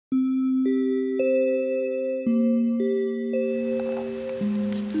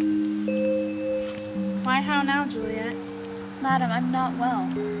thou now, Juliet? Madam, I'm not well.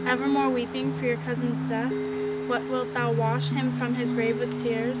 Evermore weeping for your cousin's death? What wilt thou wash him from his grave with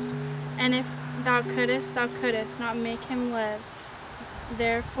tears? And if thou couldst not make him live.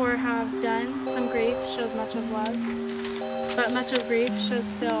 Therefore have done, some grief shows much of love, but much of grief shows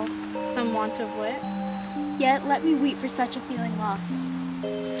still some want of wit. Yet let me weep for such a feeling loss.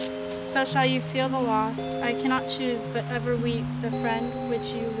 So shall you feel the loss. I cannot choose but ever weep the friend which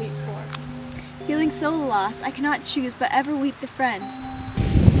you weep for. Feeling so lost, I cannot choose but ever weep the friend.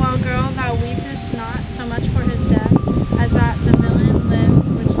 While girl, thou weepest not so much for his death, as that the villain lives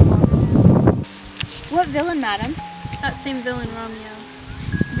which slaughtered him. What villain, madam? That same villain, Romeo.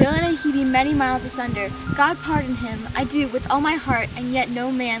 Villain he be many miles asunder. God pardon him, I do with all my heart, and yet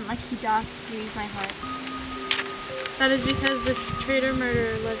no man like he doth grieve my heart. That is because this traitor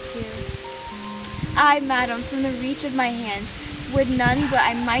murderer lives here. I, madam, from the reach of my hands, would none but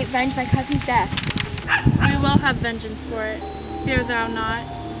I might venge my cousin's death. We will have vengeance for it. Fear thou not,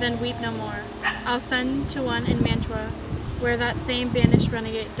 then weep no more. I'll send to one in Mantua, where that same banished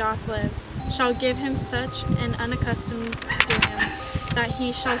renegade doth live, shall give him such an unaccustomed doom, that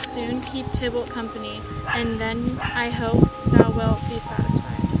he shall soon keep Tybalt company, and then I hope thou wilt be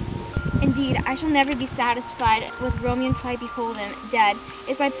satisfied. Indeed, I shall never be satisfied with Romeo until I behold him dead.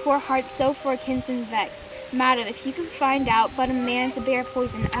 Is my poor heart so for a kinsman vexed? Madam, if you could find out but a man to bear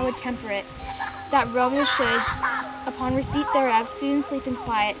poison, I would temper it, that Romeo should, upon receipt thereof, soon sleep in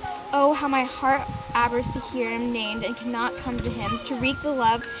quiet. Oh, how my heart abhors to hear him named, and cannot come to him, to wreak the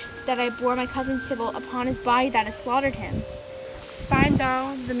love that I bore my cousin Tybalt upon his body that has slaughtered him. Find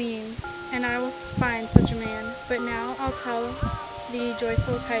thou the means, and I will find such a man. But now I'll tell thee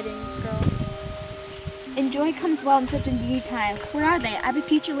joyful tidings, girl. And joy comes well in such a needy time. Where are they? I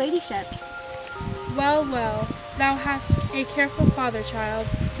beseech your ladyship. Well, well, thou hast a careful father, child,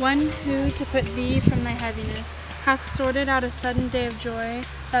 one who, to put thee from thy heaviness, hath sorted out a sudden day of joy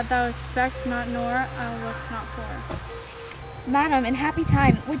that thou expects not nor I'll look not for. Madam, in happy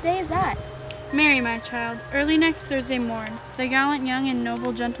time, what day is that? Marry, my child, early next Thursday morn, the gallant young and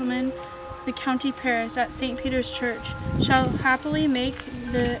noble gentleman, the County Paris, at St. Peter's Church, shall happily make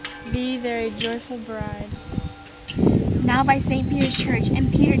thee their joyful bride. Now by St. Peter's Church,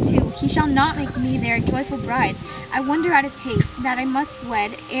 and Peter too, he shall not make me their joyful bride. I wonder at his haste, that I must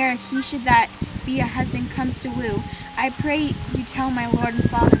wed, ere he should that be a husband comes to woo. I pray you tell my lord and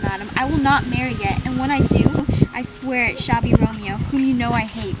father, madam, I will not marry yet, and when I do, I swear it shall be Romeo, whom you know I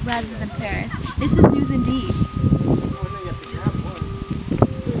hate, rather than Paris. This is news indeed.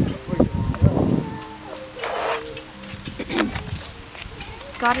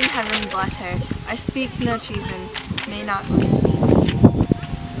 God in heaven bless her. I speak no treason, may not one speak.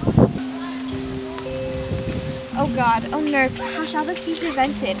 O God, O nurse, how shall this be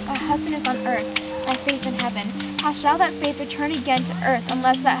prevented? A husband is on earth, my faith in heaven. How shall that faith return again to earth,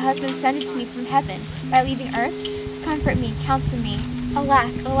 unless that husband send it to me from heaven? By leaving earth? Comfort me, counsel me.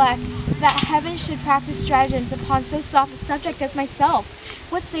 Alack, alack, that heaven should practice stratagems upon so soft a subject as myself.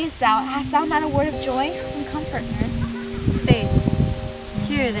 What sayest thou? Hast thou not a word of joy? Some comfort, nurse. Faith,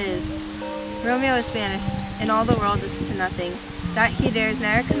 here it is. Romeo is banished, and all the world is to nothing, that he dares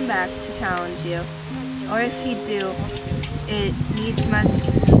ne'er come back to challenge you. Or if he do, it needs must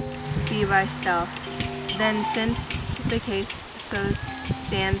be by stealth. Then, since the case so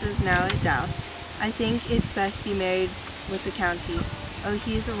stands as now a doubt, I think it best you married with the county. Oh,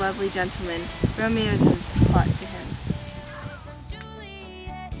 he's a lovely gentleman. Romeo's would squat to him.